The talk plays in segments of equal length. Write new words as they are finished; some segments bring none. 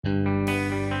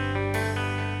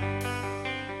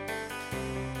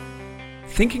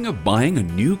Thinking of buying a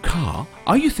new car?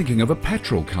 Are you thinking of a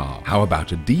petrol car? How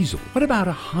about a diesel? What about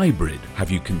a hybrid?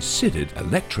 Have you considered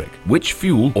electric? Which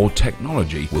fuel or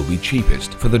technology will be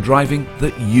cheapest for the driving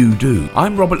that you do?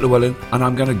 I'm Robert Llewellyn, and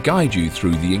I'm going to guide you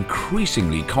through the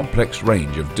increasingly complex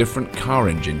range of different car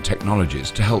engine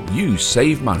technologies to help you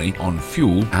save money on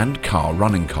fuel and car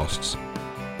running costs.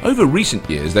 Over recent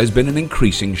years, there's been an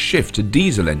increasing shift to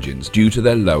diesel engines due to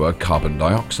their lower carbon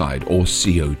dioxide or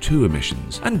CO2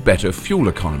 emissions and better fuel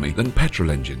economy than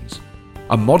petrol engines.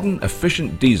 A modern,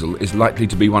 efficient diesel is likely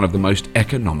to be one of the most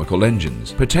economical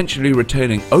engines, potentially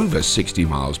returning over 60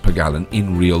 miles per gallon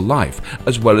in real life,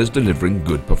 as well as delivering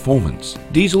good performance.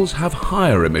 Diesels have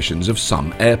higher emissions of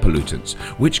some air pollutants,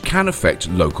 which can affect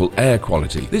local air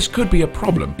quality. This could be a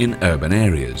problem in urban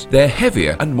areas. They're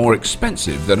heavier and more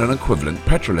expensive than an equivalent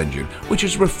petrol engine, which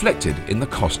is reflected in the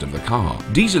cost of the car.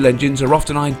 Diesel engines are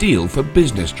often ideal for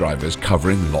business drivers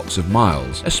covering lots of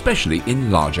miles, especially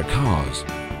in larger cars.